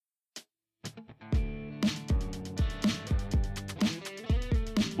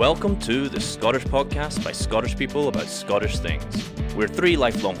Welcome to the Scottish Podcast by Scottish people about Scottish things. We're three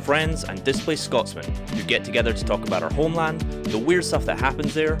lifelong friends and displaced Scotsmen who get together to talk about our homeland, the weird stuff that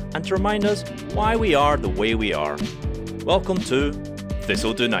happens there, and to remind us why we are the way we are. Welcome to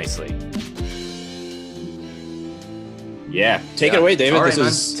This'll Do Nicely. Yeah, take it away, David. All right,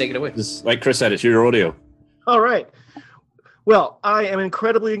 Take it away. Like Chris said, it's your rodeo. All right. Well, I am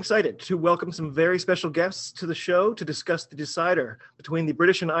incredibly excited to welcome some very special guests to the show to discuss the decider between the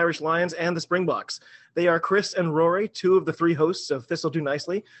British and Irish Lions and the Springboks. They are Chris and Rory, two of the three hosts of This'll Do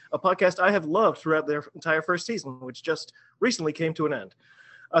Nicely, a podcast I have loved throughout their entire first season, which just recently came to an end.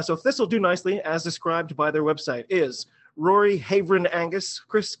 So This'll Do Nicely, as described by their website, is Rory Haverin Angus,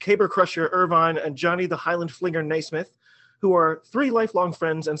 Chris Caber Crusher Irvine, and Johnny the Highland Flinger Naismith, who are three lifelong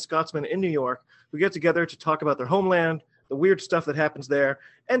friends and Scotsmen in New York who get together to talk about their homeland, the weird stuff that happens there,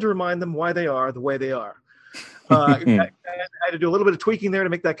 and to remind them why they are the way they are. I had to do a little bit of tweaking there to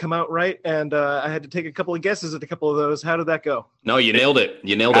make that come out right, and I had to take a couple of guesses at a couple of those. How did that go? No, you nailed it.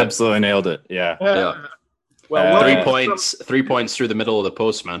 Absolutely nailed it. Yeah. Well, 3 points. 3 points through the middle of the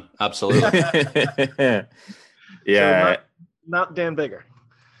post, man. Absolutely. Yeah. So not Dan Bigger.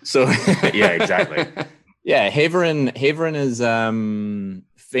 So yeah, exactly. Yeah, Haverin is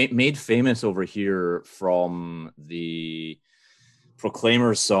made famous over here from the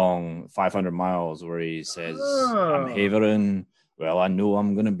Proclaimers song 500 Miles, where he says, I'm Haverin. Well, I know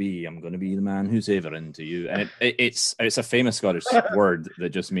I'm gonna be the man who's Haverin to you. And it's a famous Scottish word that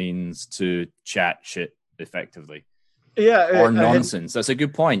just means to chat shit effectively. Yeah, or nonsense. That's a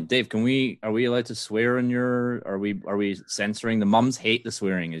good point, Dave. Are we allowed to swear in your? Are we censoring? The mums hate the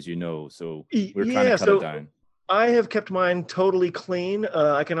swearing, as you know. So we're trying to cut it down. I have kept mine totally clean.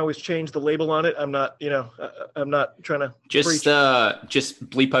 I can always change the label on it. I'm not, I'm not trying to just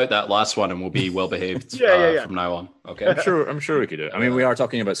bleep out that last one, and we'll be well behaved from now on. Okay, I'm sure we could do it. I mean, we are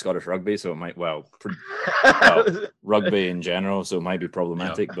talking about Scottish rugby, so it might rugby in general, so it might be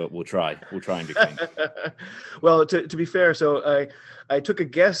problematic, but we'll try and be clean. Well, to be fair, so I took a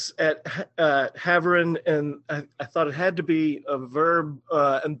guess at Haverin, and I thought it had to be a verb,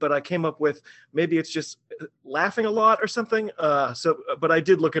 but I came up with maybe it's just laughing a lot or something. But I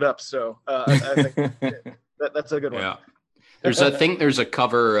did look it up, so I think that's a good one. Yeah. There's a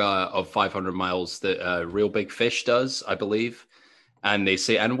cover of 500 Miles that Real Big Fish does, I believe, and they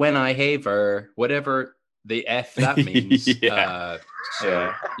say, "And when I haver," whatever the F that means. Yeah.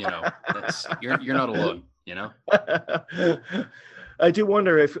 You're not alone. I do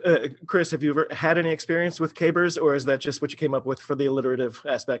wonder if, Chris, have you ever had any experience with cabers, or is that just what you came up with for the alliterative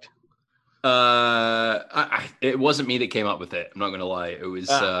aspect? It wasn't me that came up with it. I'm not going to lie. It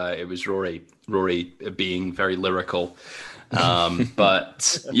was Rory being very lyrical.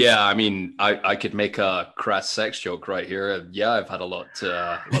 But yeah, I mean, I could make a crass sex joke right here. Yeah, I've had a lot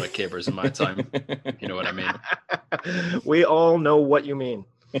of cabers in my time. You know what I mean? We all know what you mean.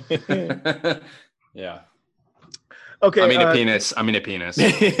 Yeah. Okay. I mean a penis. I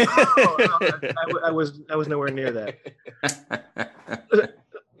was nowhere near that.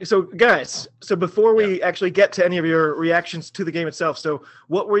 So guys, before we actually get to any of your reactions to the game itself, so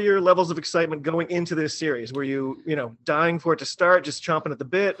what were your levels of excitement going into this series? Were you, dying for it to start, just chomping at the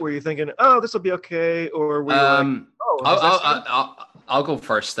bit? Were you thinking, oh, this will be okay? Or were you I'll go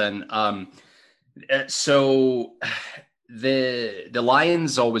first then. So the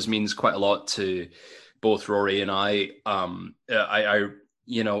Lions always means quite a lot to both Rory and I. I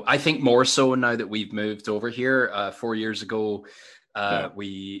think more so now that we've moved over here 4 years ago.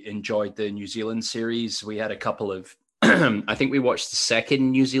 We enjoyed the New Zealand series. We had a couple of, I think we watched the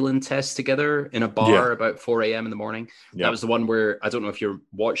second New Zealand test together in a bar about 4 a.m. in the morning. Yeah. That was the one where, I don't know if you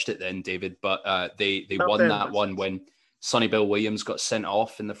watched it then, David, but they won that one when Sonny Bill Williams got sent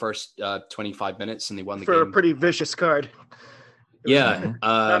off in the first 25 minutes and they won the game. For a pretty vicious card. Yeah.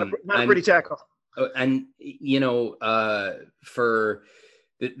 Not a pretty tackle. And, for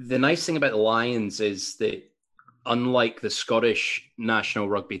the nice thing about the Lions is that unlike the Scottish national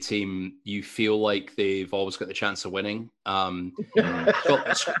rugby team, you feel like they've always got the chance of winning.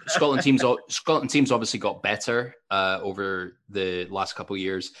 Scotland teams obviously got better over the last couple of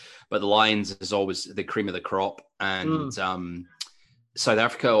years, but the Lions is always the cream of the crop. And South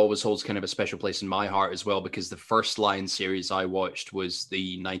Africa always holds kind of a special place in my heart as well, because the first Lions series I watched was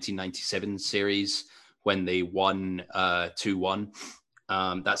the 1997 series when they won 2-1.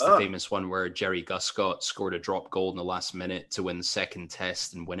 That's the famous one where Jerry Guscott scored a drop goal in the last minute to win the second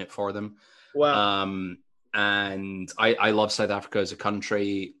test and win it for them. Wow. And I love South Africa as a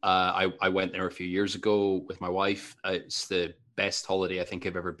country. I went there a few years ago with my wife. It's the best holiday I think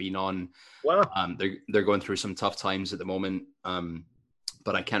I've ever been on. Wow. They're going through some tough times at the moment.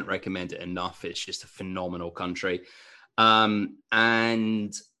 but I can't recommend it enough. It's just a phenomenal country.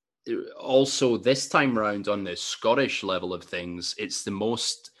 And also this time round on the Scottish level of things, it's the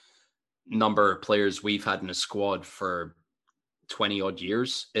most number of players we've had in a squad for 20 odd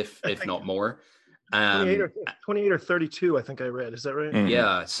years, if not more. 28 or 32, I think I read. Is that right? Mm-hmm.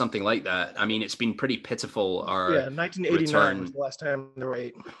 Yeah, something like that. I mean, it's been pretty pitiful. 1989 was the last time there were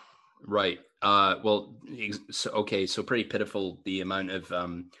 8. Right. So pretty pitiful the amount of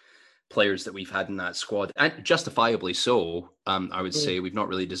players that we've had in that squad, and justifiably so. I would say we've not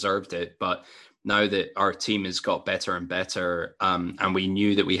really deserved it, but now that our team has got better and better, and we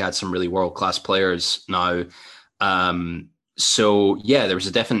knew that we had some really world-class players now. So yeah, there was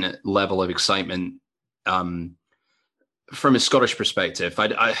a definite level of excitement from a Scottish perspective.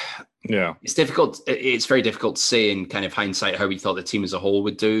 It's difficult. It's very difficult to say in kind of hindsight how we thought the team as a whole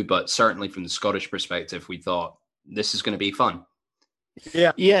would do, but certainly from the Scottish perspective, we thought this is going to be fun.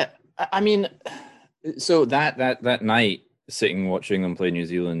 Yeah. I mean, so that night, sitting watching them play New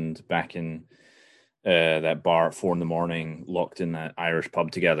Zealand back in that bar at 4 a.m, locked in that Irish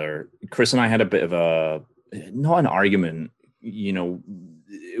pub together, Chris and I had a bit of not an argument. You know,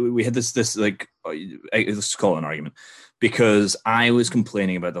 we had this like, let's call it an argument, because I was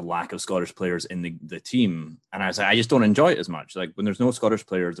complaining about the lack of Scottish players in the team, and I was like, I just don't enjoy it as much. Like when there's no Scottish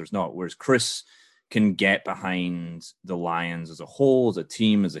players, there's not. Whereas Chris can get behind the Lions as a whole, as a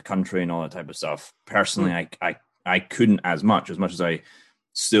team, as a country, and all that type of stuff. Personally, I couldn't as much as I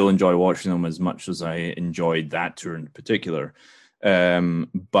still enjoy watching them, as much as I enjoyed that tour in particular.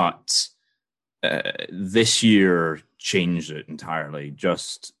 But this year changed it entirely.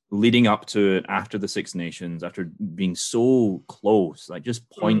 Just leading up to it, after the Six Nations, after being so close, like just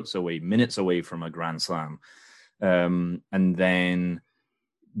points away, minutes away from a Grand Slam, and then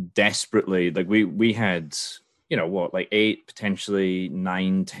desperately, like we had, you know what, like 8, potentially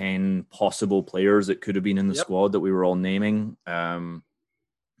 9, 10 possible players that could have been in the squad that we were all naming. And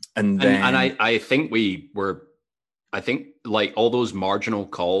I think I think like all those marginal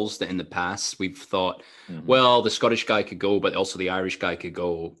calls that in the past we've thought, well, the Scottish guy could go, but also the Irish guy could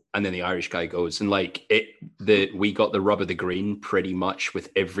go, and then the Irish guy goes, and like we got the rub of the green pretty much with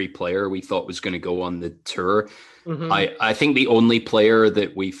every player we thought was going to go on the tour. I think the only player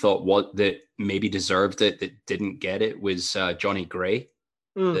that we thought that maybe deserved it that didn't get it was Johnny Gray.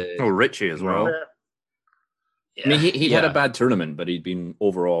 Richie as well. Yeah. I mean, he had a bad tournament, but he'd been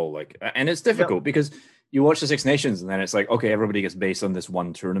overall like, and it's difficult because you watch the Six Nations and then it's like, okay, everybody gets based on this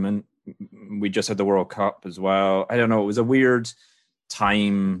one tournament. We just had the World Cup as well. I don't know. It was a weird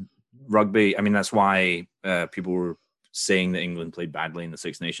time, rugby. I mean, that's why people were saying that England played badly in the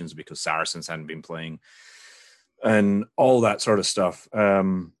Six Nations, because Saracens hadn't been playing and all that sort of stuff.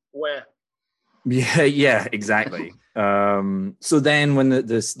 Yeah, exactly. So then when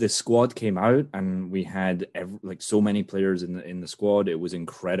the squad came out and we had like so many players in the squad, it was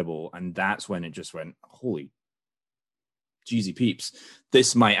incredible. And that's when it just went, holy Jeezy peeps,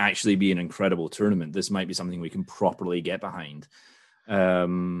 this might actually be an incredible tournament. This might be something we can properly get behind.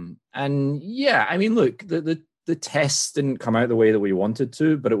 And yeah, I mean, look, the tests didn't come out the way that we wanted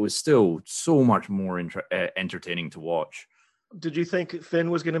to, but it was still so much more entertaining to watch. Did you think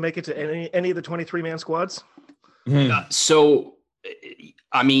Finn was going to make it to any of the 23-man squads? So,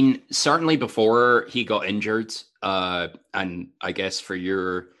 I mean, certainly before he got injured, and I guess for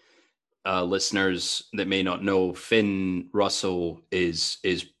your listeners that may not know, Finn Russell is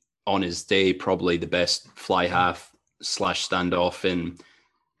on his day probably the best fly half / standoff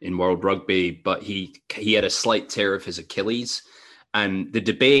in world rugby, but he had a slight tear of his Achilles. And the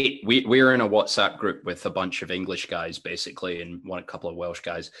debate, we're in a WhatsApp group with a bunch of English guys, basically, and a couple of Welsh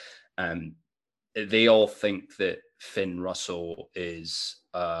guys. They all think that Finn Russell is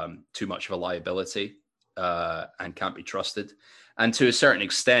too much of a liability and can't be trusted. And to a certain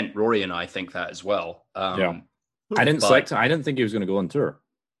extent, Rory and I think that as well. I didn't select him. I didn't think he was going to go on tour.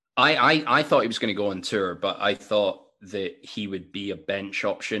 I thought he was going to go on tour, but I thought that he would be a bench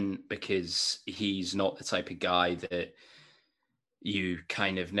option because he's not the type of guy that you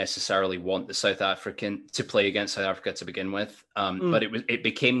kind of necessarily want the South African to play against South Africa to begin with. But it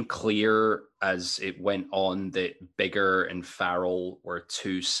became clear as it went on that Biggar and Farrell were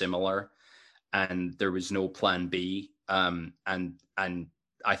too similar and there was no plan B. And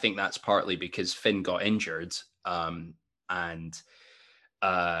I think that's partly because Finn got injured. And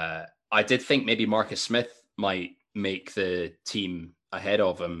I did think maybe Marcus Smith might make the team ahead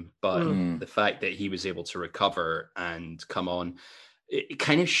of him, but the fact that he was able to recover and come on, it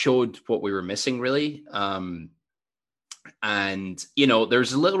kind of showed what we were missing, really. And, you know,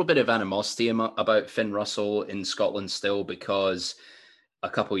 there's a little bit of animosity about Finn Russell in Scotland still, because a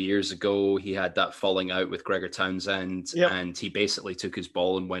couple of years ago, he had that falling out with Gregor Townsend, and he basically took his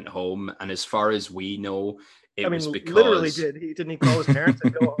ball and went home. And as far as we know, it was because literally didn't he call his parents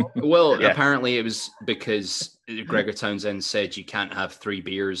and go home? Well, apparently it was because Gregor Townsend said you can't have 3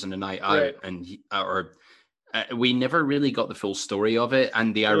 beers in a night out, and we never really got the full story of it.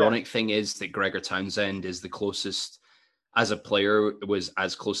 And the ironic thing is that Gregor Townsend is the closest, as a player, was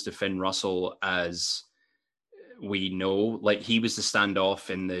as close to Finn Russell as we know. Like, he was the standoff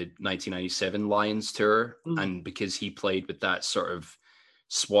in the 1997 Lions tour, and because he played with that sort of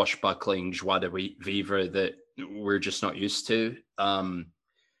swashbuckling joie de vivre that we're just not used to.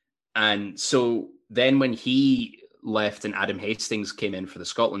 And so then when he left and Adam Hastings came in for the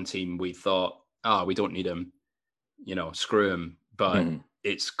Scotland team, we thought, we don't need him, screw him. But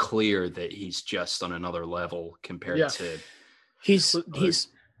it's clear that he's just on another level compared to.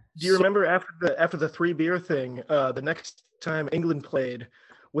 Do you remember after the 3 beer thing, the next time England played,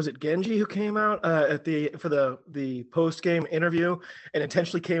 was it Genji who came out for the post game interview and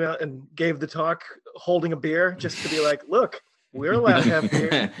intentionally came out and gave the talk holding a beer just to be like, look, we're allowed to have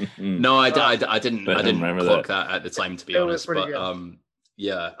beer. No, I didn't clock that at the time, to be honest. But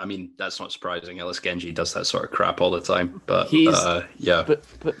yeah, I mean, that's not surprising. Ellis Genji does that sort of crap all the time. But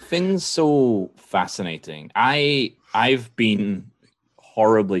But Finn's so fascinating. I've been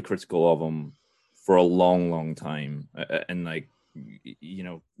horribly critical of him for a long time, and like,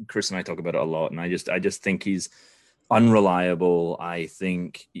 Chris and I talk about it a lot, and I just think he's unreliable. I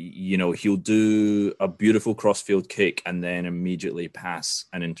think he'll do a beautiful crossfield kick and then immediately pass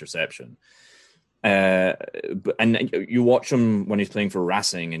an interception. And you watch him when he's playing for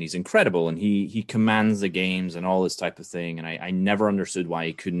Racing, and he's incredible, and he commands the games and all this type of thing. And I never understood why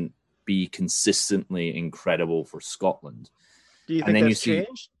he couldn't be consistently incredible for Scotland. Do you think that's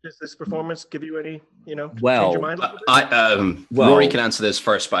changed? Does this performance give you any, change your mind a little bit? Rory can answer this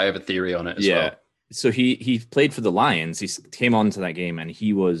first, but I have a theory on it as well. So he played for the Lions. He came on to that game, and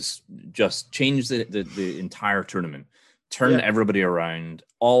he was just changed the entire tournament, turned everybody around.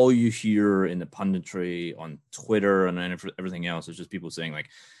 All you hear in the punditry on Twitter and everything else is just people saying, like,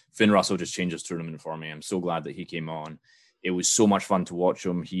 Finn Russell just changed this tournament for me. I'm so glad that he came on. It was so much fun to watch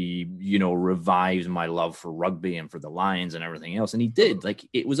him. He, revived my love for rugby and for the Lions and everything else. And he did. Like,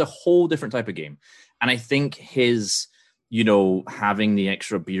 it was a whole different type of game. And I think his, having the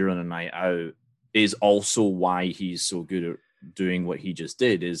extra beer on a night out is also why he's so good at doing what he just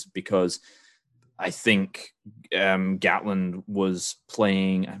did, is because I think Gatland was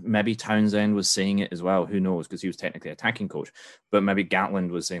playing, maybe Townsend was saying it as well, who knows, because he was technically attacking coach, but maybe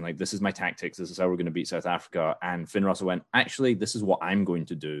Gatland was saying, like, this is my tactics, this is how we're going to beat South Africa, and Finn Russell went, actually, this is what I'm going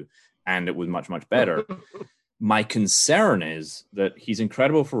to do, and it was much better. My concern is that he's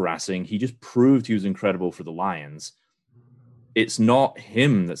incredible for Racing. He just proved he was incredible for the Lions. It's not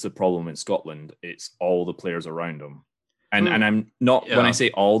him that's the problem in Scotland, it's all the players around him. And I'm not, when I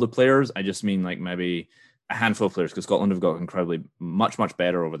say all the players, I just mean like maybe a handful of players, because Scotland have got incredibly much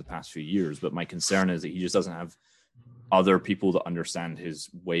better over the past few years. But my concern is that he just doesn't have other people that understand his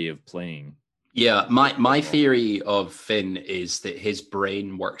way of playing. Yeah, my theory of Finn is that his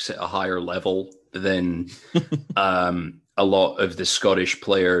brain works at a higher level than a lot of the Scottish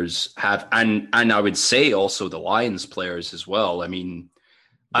players have. And I would say also the Lions players as well. I mean,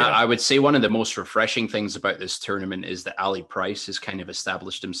 I would say one of the most refreshing things about this tournament is that Ali Price has kind of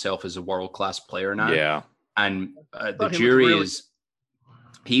established himself as a world-class player now. Yeah. And the jury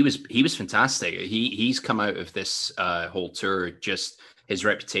he was fantastic. He's come out of this whole tour, just his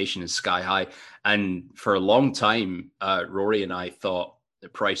reputation is sky high. And for a long time, Rory and I thought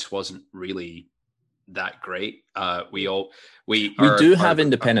that Price wasn't really that great. We do have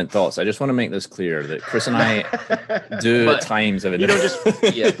independent thoughts. I just want to make this clear that Chris and I do at times have. You don't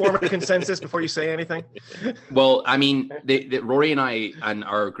just form a consensus before you say anything. Well, I mean, Rory and I and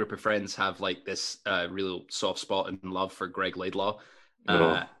our group of friends have like this real soft spot and love for Greg Laidlaw.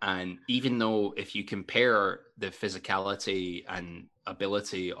 And even though if you compare the physicality and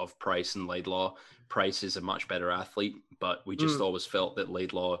ability of Price and Laidlaw, Price is a much better athlete, but we just always felt that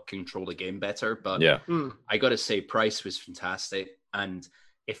Laidlaw controlled the game better. But I got to say, Price was fantastic. And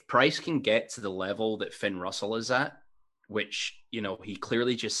if Price can get to the level that Finn Russell is at, which, he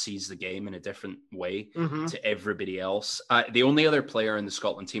clearly just sees the game in a different way to everybody else. The only other player in the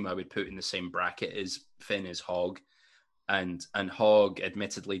Scotland team I would put in the same bracket is Finn is Hogg. And Hogg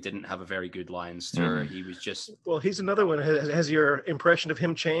admittedly didn't have a very good Lions tour. He was just... Well, he's another one. Has your impression of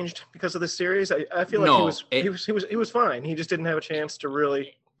him changed because of this series? I feel like he was fine. He just didn't have a chance to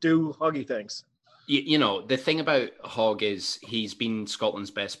really do Hoggy things. The thing about Hogg is he's been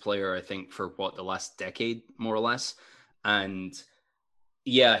Scotland's best player, I think, for the last decade, more or less. And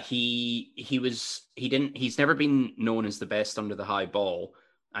Yeah, he's never been known as the best under the high ball,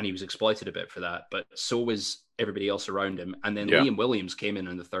 and he was exploited a bit for that, but so was everybody else around him. And then Liam Williams came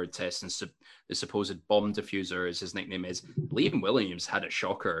in the third test, and the supposed bomb diffuser, as his nickname is. Liam Williams had a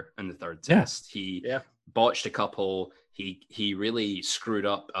shocker in the third test. He botched a couple. He really screwed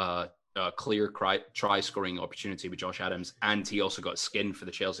up a clear try scoring opportunity with Josh Adams, and he also got skinned for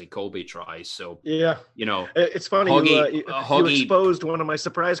the Chelsea Colby try. So it's funny. You exposed one of my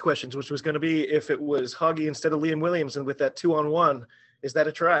surprise questions, which was going to be if it was Hoggy instead of Liam Williams, and with that 2-on-1, is that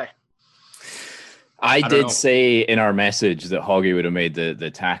a try? I did say in our message that Hoggy would have made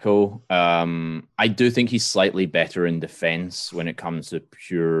the tackle. I do think he's slightly better in defense when it comes to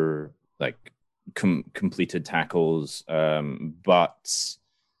pure completed tackles, but.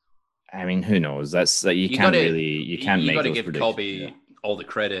 I mean, who knows? You can't make those give predictions. Colby all the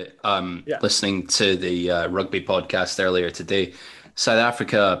credit. Listening to the rugby podcast earlier today, South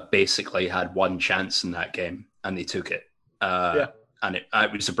Africa basically had one chance in that game, and they took it. And it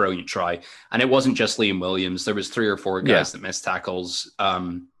was a brilliant try. And it wasn't just Liam Williams. There was 3 or 4 guys that missed tackles.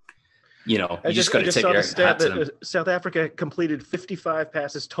 You just got to tip your hat to them. South Africa completed 55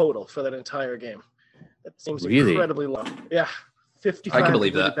 passes total for that entire game. That seems incredibly low. Yeah. 55 I can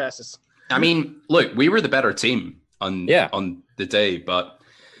believe that. Passes. I mean, look, we were the better team on the day, but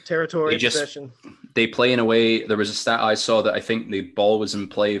territory possession. They play in a way. There was a stat I saw that I think the ball was in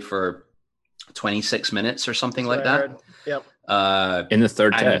play for 26 minutes or something like that. Yep. In the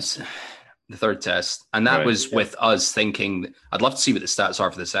third test. The third test. And that was with us thinking, I'd love to see what the stats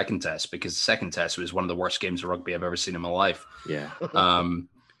are for the second test, because the second test was one of the worst games of rugby I've ever seen in my life. Yeah.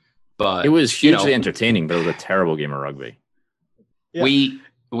 But it was hugely entertaining, but it was a terrible game of rugby. Yeah.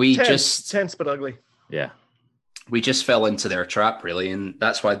 We tense but ugly. Yeah. We just fell into their trap, really, and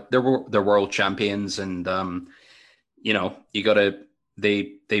that's why they're world champions, and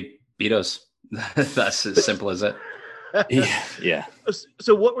they beat us. That's as simple as it. Yeah.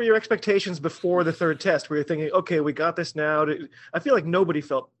 So what were your expectations before the third test? Were you thinking, okay, we got this now? I feel like nobody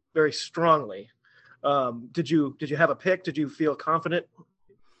felt very strongly. Did you have a pick? Did you feel confident?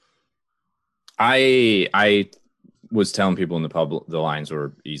 I was telling people in the pub the Lions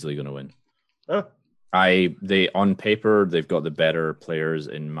were easily going to win. Huh? They on paper they've got the better players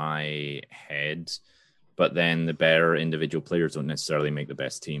in my head, but then the better individual players don't necessarily make the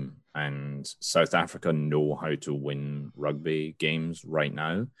best team. And South Africa know how to win rugby games right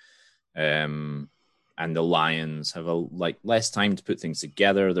now, and the Lions have less time to put things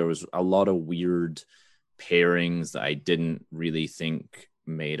together. There was a lot of weird pairings that I didn't really think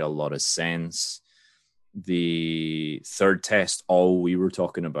made a lot of sense. The third test, all we were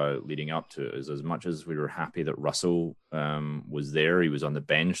talking about leading up to it is, as much as we were happy that Russell was there, he was on the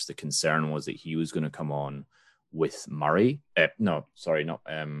bench. The concern was that he was going to come on with Murray.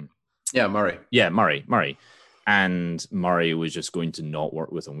 Murray. Yeah, Murray. And Murray was just going to not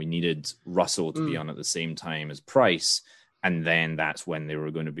work with him. We needed Russell to be on at the same time as Price. And then that's when they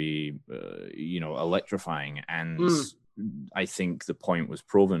were going to be, electrifying. And I think the point was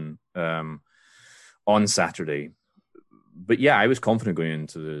proven on Saturday. But yeah, I was confident going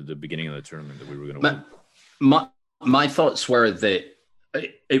into the beginning of the tournament that we were going to win. My thoughts were that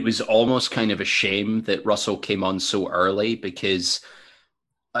it was almost kind of a shame that Russell came on so early, because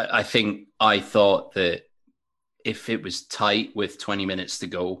I thought that if it was tight with 20 minutes to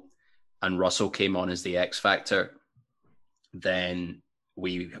go and Russell came on as the X factor, then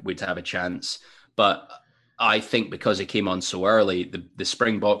we would have a chance. But I think because he came on so early, the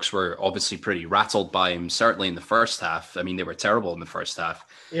Springboks were obviously pretty rattled by him, certainly in the first half. I mean, they were terrible in the first half.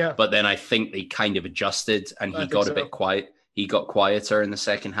 Yeah. But then I think they kind of adjusted, and he got a bit quiet. He got quieter in the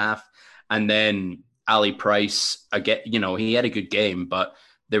second half. And then Ali Price, again, he had a good game, but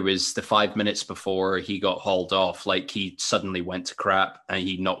there was the 5 minutes before he got hauled off, he suddenly went to crap and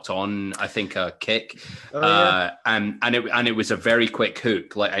he knocked on, I think, a kick. And it was a very quick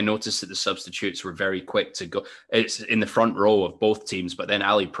hook. I noticed that the substitutes were very quick to go. It's in the front row of both teams, but then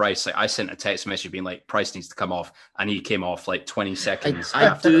Ali Price, I sent a text message being Price needs to come off, and he came off 20 seconds.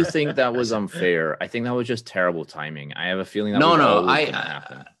 I do think that was unfair. I think that was just terrible timing. I have a feeling that was always going to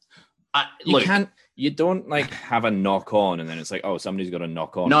happen. You don't have a knock on and then it's somebody's got a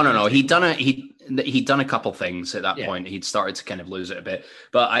knock on. No. He'd done a couple things at that point. He'd started to kind of lose it a bit.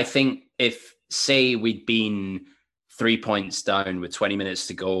 But I think if, say, we'd been 3 points down with 20 minutes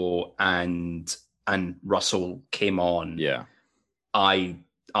to go and Russell came on, I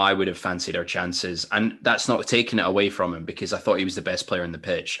would have fancied our chances. And that's not taking it away from him, because I thought he was the best player on the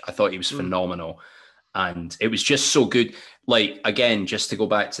pitch. I thought he was phenomenal. And it was just so good. Like, again, just to go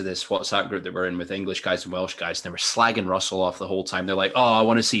back to this WhatsApp group that we're in with English guys and Welsh guys, and they were slagging Russell off the whole time. They're like, oh, I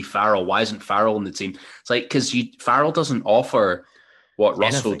want to see Farrell. Why isn't Farrell in the team? It's like, because Farrell doesn't offer what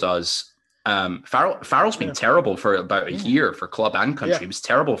Russell does. Farrell's been terrible for about a year for club and country. He was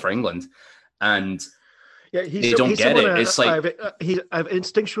terrible for England. And they don't get it. It's like I've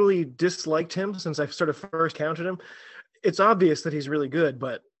instinctually disliked him since I sort of first counted him. It's obvious that he's really good,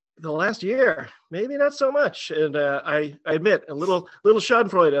 but the last year, maybe not so much. And I admit, a little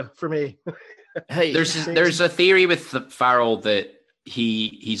Schadenfreude for me. Hey, there's a theory with Farrell that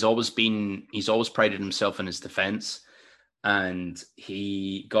he's always prided himself in his defense, and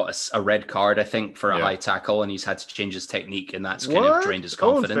he got a red card, I think, for a high tackle, and he's had to change his technique, and that's kind of drained his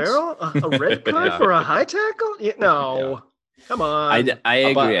confidence. Farrell? A red card for a high tackle? No. Yeah. Come on. I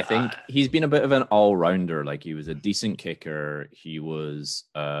agree. I think he's been a bit of an all-rounder. Like, he was a decent kicker. He was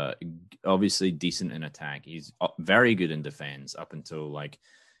obviously decent in attack. He's very good in defense up until, like,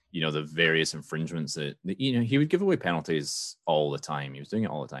 you know, the various infringements that, you know, he would give away penalties all the time. He was doing it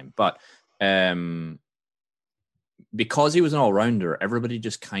all the time. But because he was an all-rounder, everybody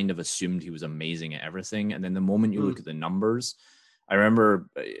just kind of assumed he was amazing at everything. And then the moment you look at the numbers, I remember,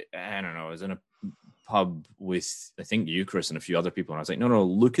 I don't know, I was in a pub with, I think, you, Chris, and a few other people, and I was like, no,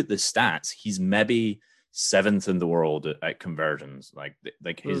 look at the stats. He's maybe 7th in the world at conversions. Like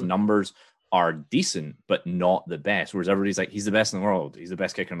his numbers are decent, but not the best. Whereas everybody's like, he's the best in the world. He's the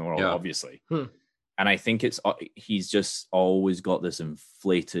best kicker in the world, obviously. And I think he's just always got this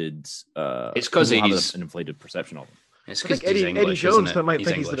inflated. It's because he's an inflated perception of him. It's because Eddie Jones might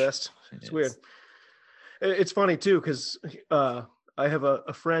think he's the best. It's weird. It's funny too, because I have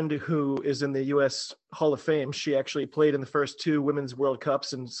a friend who is in the U.S. Hall of Fame. She actually played in the first 2 Women's World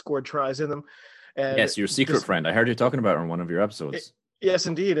Cups and scored tries in them. And yes, your secret friend. I heard you talking about her in one of your episodes. Yes,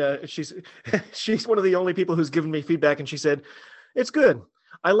 indeed. She's one of the only people who's given me feedback, and she said, "It's good.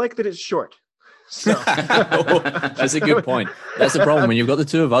 I like that it's short." So that's a good point. That's the problem when you've got the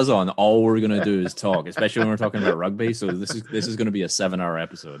two of us on. All we're going to do is talk, especially when we're talking about rugby. So this is going to be a 7-hour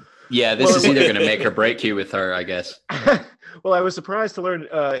episode. Yeah, this is either going to make or break you with her, I guess. Well, I was surprised to learn,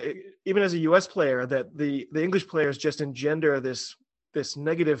 even as a U.S. player, that the English players just engender this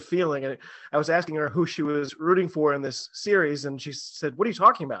negative feeling. And I was asking her who she was rooting for in this series, and she said, "What are you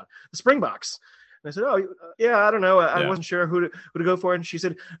talking about? The Springboks." And I said, "Oh, yeah, I don't know. I wasn't sure who to go for." And she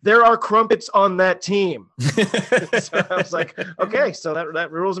said, "There are crumpets on that team." So I was like, "Okay, so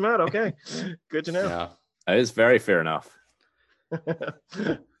that rules them out. Okay, good to know." Yeah, that is very fair enough.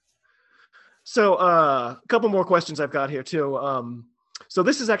 So a couple more questions I've got here too. So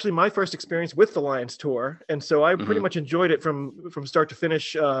this is actually my first experience with the Lions tour, and so I pretty much enjoyed it from start to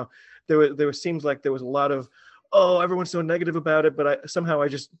finish. There seems like there was a lot of, oh, everyone's so negative about it, but I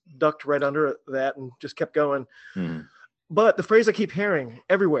just ducked right under that and just kept going. But the phrase I keep hearing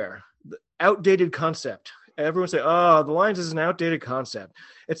everywhere, the outdated concept. Everyone say, "Oh, the Lions is an outdated concept."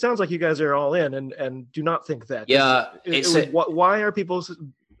 It sounds like you guys are all in and do not think that. Yeah, why are people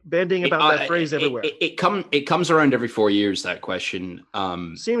bandying about that phrase everywhere? It comes around every 4 years, that question.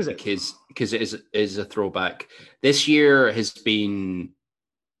 Seems it. Because it is a throwback. This year has been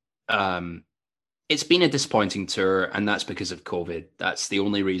it's been a disappointing tour, and that's because of COVID. That's the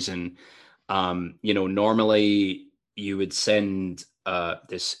only reason. Normally you would send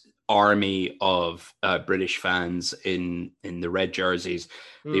this army of British fans in the red jerseys.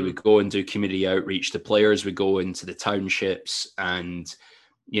 They would go and do community outreach. The players would go into the townships and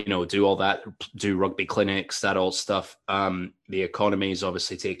do all that, do rugby clinics, that all stuff. The economy is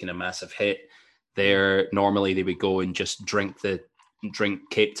obviously taking a massive hit there. Normally they would go and just drink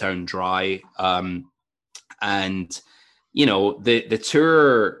Cape Town dry. And the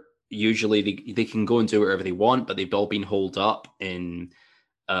tour, usually they can go and do whatever they want, but they've all been holed up in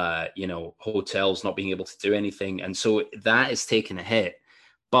hotels, not being able to do anything. And so that is taking a hit.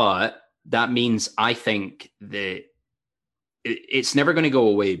 But that means, I think, that it's never going to go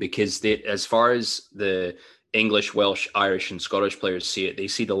away, because as far as the English, Welsh, Irish, and Scottish players see it, they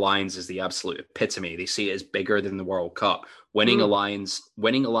see the Lions as the absolute epitome. They see it as bigger than the World Cup. Winning a Lions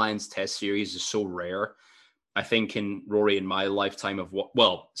Test series is so rare. I think in Rory and my lifetime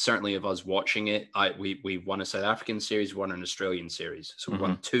certainly of us watching it, we won a South African series, won an Australian series, so we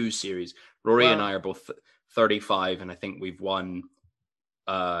won 2 series. Rory and I are both 35, and I think we've won.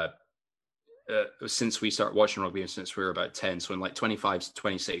 Since we started watching rugby, since we were about 10, so in like 25 to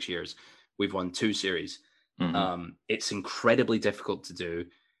 26 years, we've won 2 series. It's incredibly difficult to do.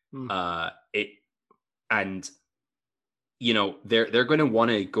 They're going to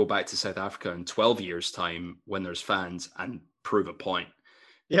want to go back to South Africa in 12 years' time when there's fans and prove a point.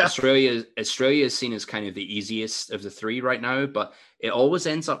 Yeah. Australia is seen as kind of the easiest of the three right now, but it always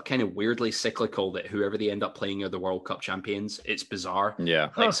ends up kind of weirdly cyclical that whoever they end up playing are the World Cup champions. It's bizarre. Yeah.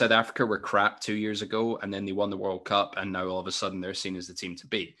 Like South Africa were crap 2 years ago, and then they won the World Cup, and now all of a sudden they're seen as the team to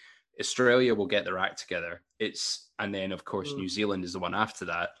beat. Australia will get their act together. And then of course New Zealand is the one after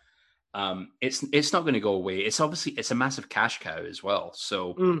that. It's not going to go away. It's a massive cash cow as well.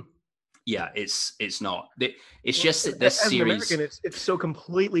 So yeah, it's not. It's just that this as series. An American, it's so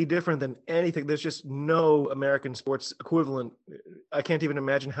completely different than anything. There's just no American sports equivalent. I can't even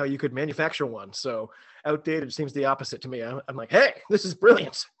imagine how you could manufacture one. So outdated seems the opposite to me. I'm like, hey, this is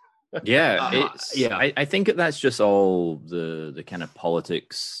brilliant. Yeah, I think that's just all the kind of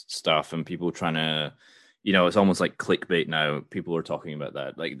politics stuff and people trying to, it's almost like clickbait now. People are talking about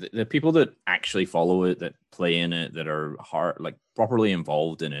that. Like the people that actually follow it, that play in it, that are properly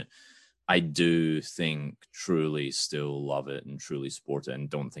involved in it, I do think truly still love it and truly support it and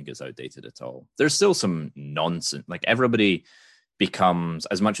don't think it's outdated at all. There's still some nonsense. Like everybody becomes,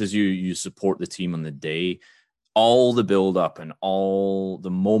 as much as you support the team on the day, all the build up and all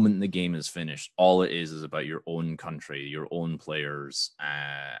the moment the game is finished, all it is about your own country, your own players,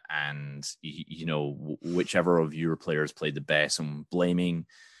 and whichever of your players played the best, and blaming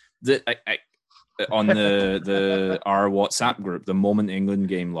on our WhatsApp group, the moment the England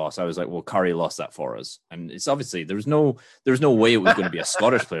game lost, I was like, well, Curry lost that for us. And it's obviously there's no way it was going to be a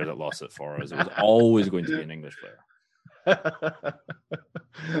Scottish player that lost it for us. It was always going to be an English player.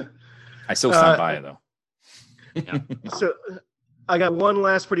 I still stand by it though. Yeah. So I got one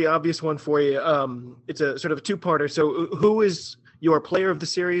last pretty obvious one for you. It's a sort of a two-parter. So who is your player of the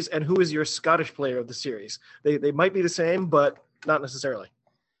series and who is your Scottish player of the series? They might be the same, but not necessarily.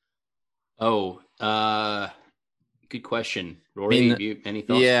 Oh, good question. Rory, any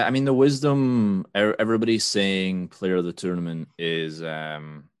thoughts? Yeah, I mean, the wisdom, everybody's saying player of the tournament is,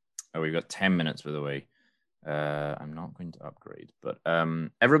 we've got 10 minutes, by the way. I'm not going to upgrade, but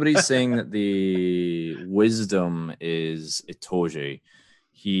everybody's saying that the wisdom is Itoje.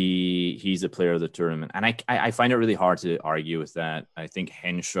 He's the player of the tournament. And I find it really hard to argue with that. I think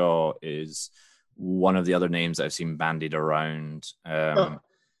Henshaw is one of the other names that I've seen bandied around. I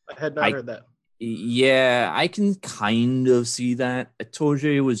had not heard that. Yeah, I can kind of see that.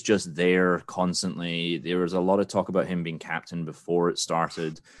 Itoje was just there constantly. There was a lot of talk about him being captain before it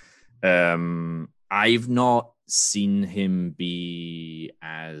started. I've not seen him be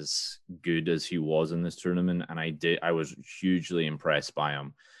as good as he was in this tournament, and I was hugely impressed by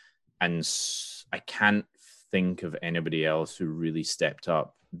him. And I can't think of anybody else who really stepped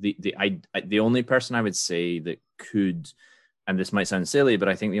up. The only person I would say that could, and this might sound silly, but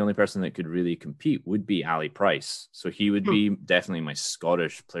I think the only person that could really compete would be Ali Price. So he would be definitely my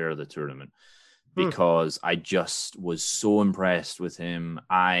Scottish player of the tournament, because I just was so impressed with him.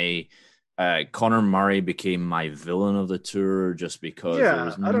 Conor Murray became my villain of the tour just because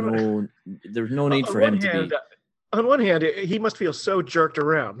there's no need for him to be. On one hand, he must feel so jerked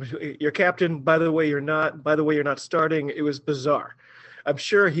around. Your captain, by the way, you're not starting. It was bizarre. I'm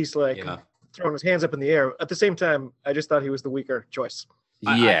sure he's throwing his hands up in the air. At the same time, I just thought he was the weaker choice.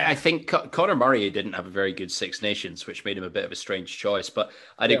 Yeah, I think Conor Murray didn't have a very good Six Nations, which made him a bit of a strange choice. But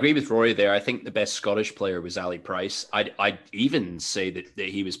I'd agree with Rory there. I think the best Scottish player was Ali Price. I'd even say that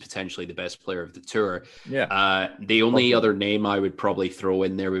he was potentially the best player of the tour. Yeah. The only other name I would probably throw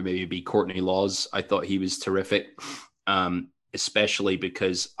in there would maybe be Courtney Lawes. I thought he was terrific, especially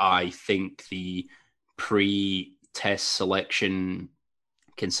because I think the pre-test selection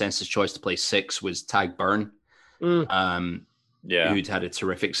consensus choice to play six was Tag Byrne. Who'd had a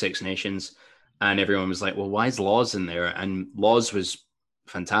terrific Six Nations, and everyone was like, well, why is Lawes in there? And Lawes was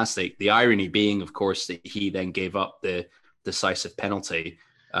fantastic. The irony being, of course, that he then gave up the decisive penalty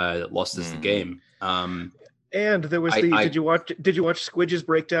that lost us the game. And there was did you watch Squidge's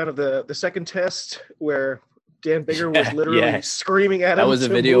breakdown of the second test where Dan Biggar was literally screaming at him? That was a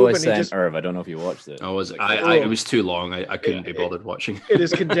video I sent Irv. I don't know if you watched it. Oh, was it? It was too long. I couldn't be bothered watching. It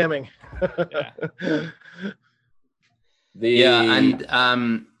is condemning.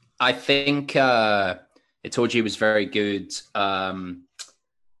 I think Itoje was very good.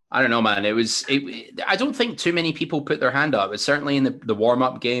 I don't know, man. I don't think too many people put their hand up. It's certainly in the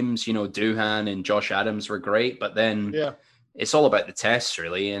warm-up games, Doohan and Josh Adams were great, but then it's all about the tests,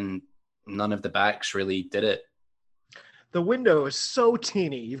 really, and none of the backs really did it. The window is so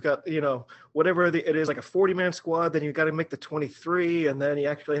teeny. You've got, whatever it is, like a 40-man squad, then you've got to make the 23, and then you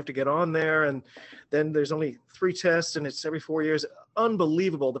actually have to get on there, and then there's only 3 tests, and it's every 4 years.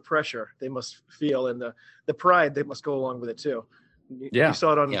 Unbelievable, the pressure they must feel, and the pride they must go along with it, too. You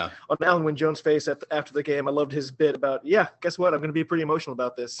saw it on Alan Wynne Jones' face after the game. I loved his bit about, guess what? I'm going to be pretty emotional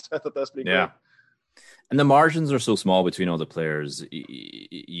about this. I thought that was pretty great. And the margins are so small between all the players.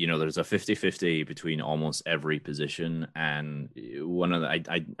 There's a 50-50 between almost every position. And one of the,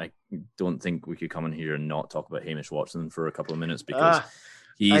 I don't think we could come in here and not talk about Hamish Watson for a couple of minutes because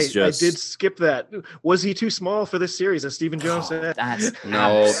I did skip that. Was he too small for this series, as Stephen Jones said? That's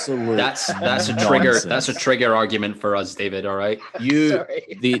a trigger. That's a trigger argument for us, David. All right,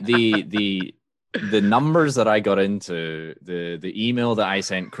 the numbers that I got into, the email that I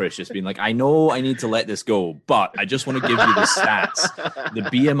sent Chris, just being like, I know I need to let this go, but I just want to give you the stats, the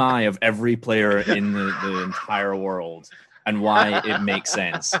BMI of every player in the entire world, and why it makes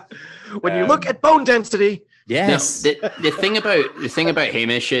sense. When you look at bone density. Yes. The thing about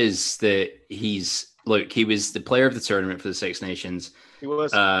Hamish is that he was the player of the tournament for the Six Nations. He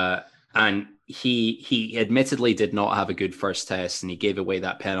was. And he admittedly did not have a good first test, and he gave away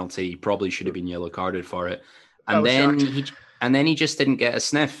that penalty. He probably should have been yellow carded for it. And then he just didn't get a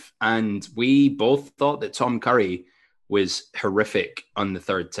sniff. And we both thought that Tom Curry was horrific on the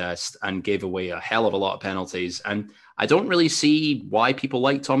third test and gave away a hell of a lot of penalties. And I don't really see why people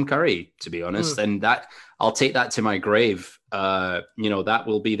like Tom Curry, to be honest. And that I'll take that to my grave. That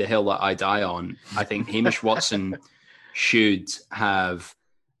will be the hill that I die on. I think Hamish Watson should have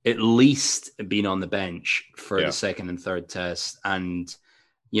at least been on the bench for the second and third test. And,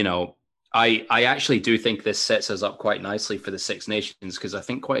 I actually do think this sets us up quite nicely for the Six Nations, because I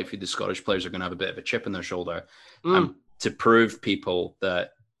think quite a few of the Scottish players are going to have a bit of a chip on their shoulder to prove people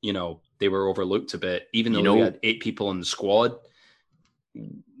that, they were overlooked a bit, even though we had 8 people in the squad.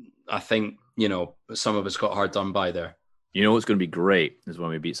 I think, some of us got hard done by there. What's going to be great is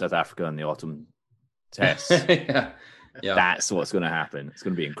when we beat South Africa in the autumn test. Yeah. That's what's going to happen. It's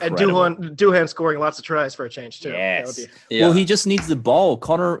going to be incredible. And Duhan scoring lots of tries for a change too. Yes. Well, he just needs the ball.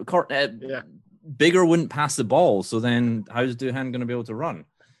 Connor Bigger wouldn't pass the ball. So then how's Duhan going to be able to run?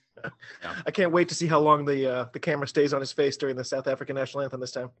 Yeah. I can't wait to see how long the camera stays on his face during the South African national anthem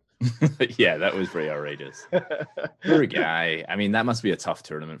this time. Yeah, that was pretty outrageous. Poor guy. I mean, that must be a tough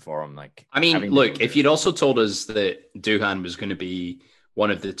tournament for him. If you'd also told us that Duhan was going to be one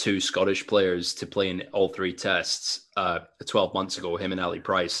of the 2 Scottish players to play in all 3 tests 12 months ago, him and Ali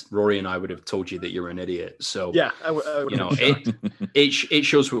Price, Rory and I would have told you that you're an idiot. So yeah, I would it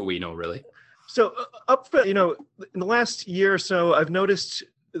shows what we know, really. So in the last year or so, I've noticed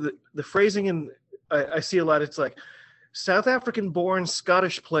the phrasing, and I see a lot. It's like South African-born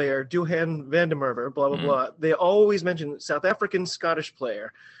Scottish player Duhan van der Merwe, blah blah blah. They always mention South African Scottish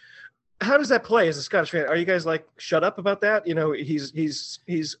player. How does that play as a Scottish fan? Are you guys like shut up about that? He's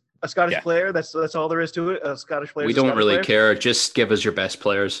a Scottish player. That's all there is to it. A Scottish player. We don't really care. Just give us your best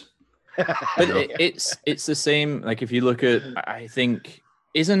players. But it's the same. Like if you look at, I think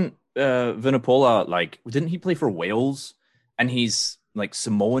isn't Vunipola didn't he play for Wales? And he's like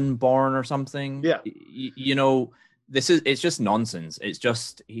Samoan born or something. Yeah. It's just nonsense. It's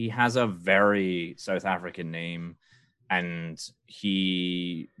just he has a very South African name. And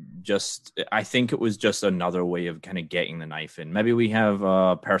I think it was just another way of kind of getting the knife in. Maybe we have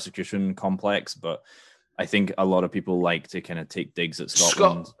a persecution complex, but I think a lot of people like to kind of take digs at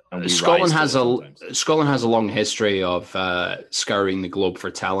Scotland. Scotland has a long history of scouring the globe for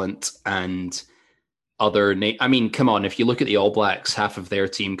talent and other. Come on, if you look at the All Blacks, half of their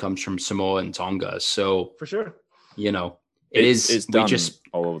team comes from Samoa and Tonga. So for sure, it's done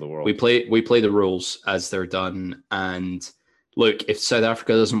all over the world. We play the rules as they're done. And look, if South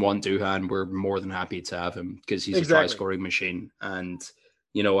Africa doesn't want Duhan, we're more than happy to have him because he's a try scoring machine. And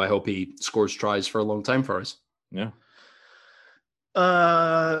I hope he scores tries for a long time for us. Yeah.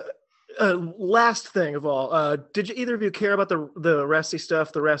 Last thing of all, did either of you care about the Rassie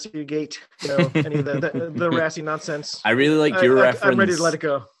stuff, the Rassie gate? Any of the Rassie nonsense? I really like your reference. I'm ready to let it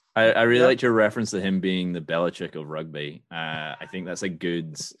go. I really liked your reference to him being the Belichick of rugby. I think that's a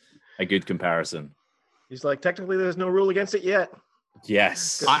good comparison. He's like, technically, there's no rule against it yet.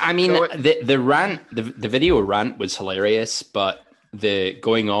 Yes. The rant, the video rant was hilarious, but the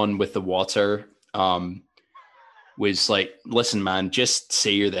going on with the water was like, listen, man, just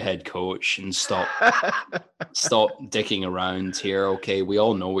say you're the head coach and stop dicking around here. Okay, we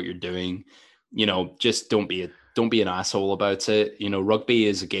all know what you're doing. Just don't be an asshole about it. Rugby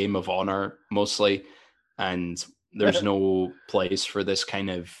is a game of honor mostly, and there's no place for this kind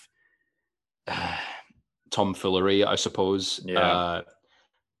of tomfoolery, I suppose. Yeah.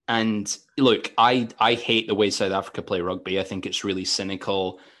 And look, I hate the way South Africa play rugby. I think it's really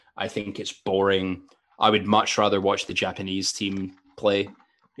cynical. I think it's boring. I would much rather watch the Japanese team play.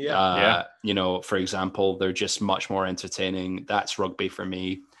 Yeah. You know, for example, they're just much more entertaining. That's rugby for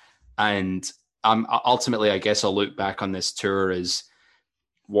me. And ultimately, I guess I'll look back on this tour as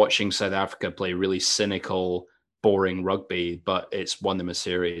watching South Africa play really cynical, boring rugby, but it's won them a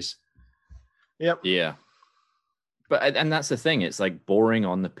series. Yep. Yeah. But and that's the thing. It's like boring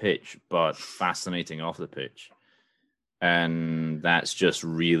on the pitch, but fascinating off the pitch. And that's just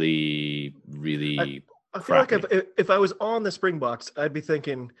really, really I feel like if I was on the Springboks, I'd be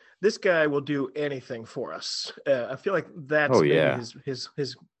thinking, this guy will do anything for us. I feel like that's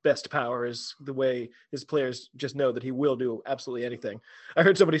his best power, is the way his players just know that he will do absolutely anything. I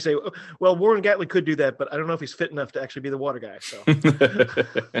heard somebody say, well, Warren Gatland could do that, but I don't know if he's fit enough to actually be the water guy. So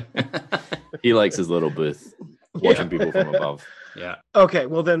he likes his little booth, watching people from above. Yeah. Okay,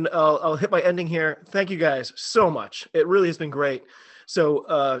 well then I'll hit my ending here. Thank you guys so much. It really has been great.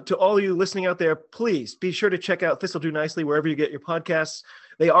 So to all you listening out there, please be sure to check out This'll Do Nicely wherever you get your podcasts.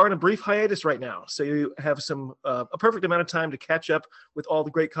 They are in a brief hiatus right now, so you have a perfect amount of time to catch up with all the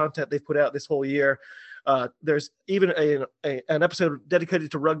great content they've put out this whole year. There's even an episode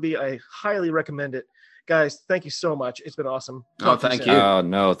dedicated to rugby. I highly recommend it. Guys, thank you so much. It's been awesome. Thank you. Oh,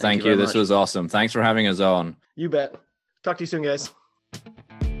 no, thank you. This was awesome. Thanks for having us on. You bet. Talk to you soon, guys.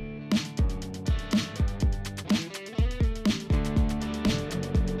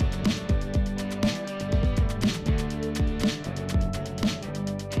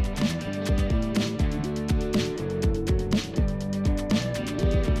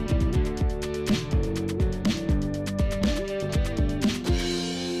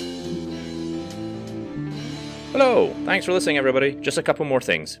 Hello, thanks for listening everybody. Just a couple more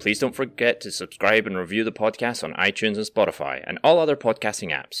things. Please don't forget to subscribe and review the podcast on iTunes and Spotify and all other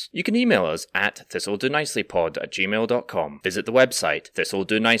podcasting apps. You can email us at thistledonicelypod@gmail.com. Visit the website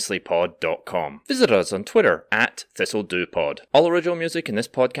thistledonicelypod.com. Visit us on Twitter at thistledopod. All original music in this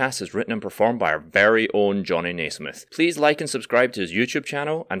podcast is written and performed by our very own Johnny Naismith. Please like and subscribe to his YouTube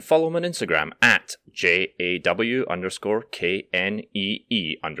channel and follow him on Instagram at JAW_KNEE_.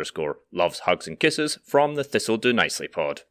 Loves, hugs and kisses from the Thistle Do Nicely pod.